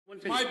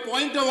My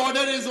point of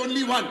order is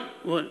only one.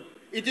 What?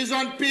 It is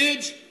on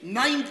page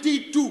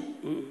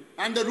 92.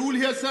 And the rule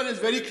here, sir, is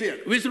very clear.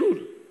 Which rule?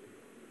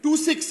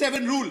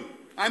 267 rule.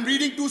 I'm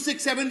reading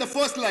 267, the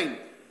first line.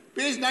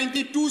 Page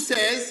 92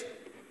 says,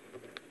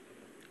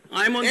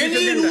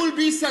 any rule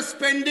be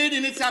suspended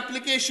in its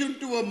application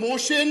to a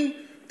motion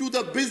to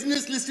the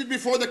business listed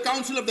before the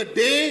council of the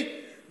day.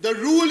 The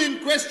rule in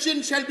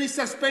question shall be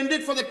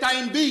suspended for the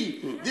time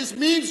being. This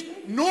means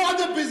no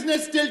other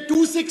business till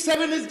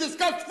 267 is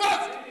discussed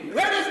first.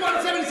 Where does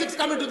 176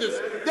 come into this?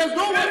 There's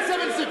no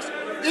 176.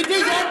 It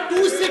is on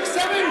 267,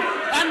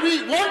 and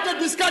we want a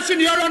discussion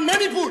here on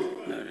Manipur.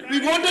 We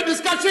want a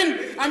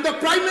discussion, and the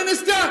Prime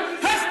Minister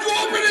has to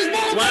open his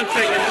mouth. One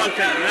second.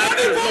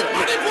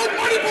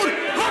 Manipur.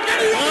 How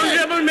can you?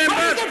 Honorable member.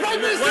 How is the Prime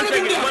Minister of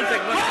India?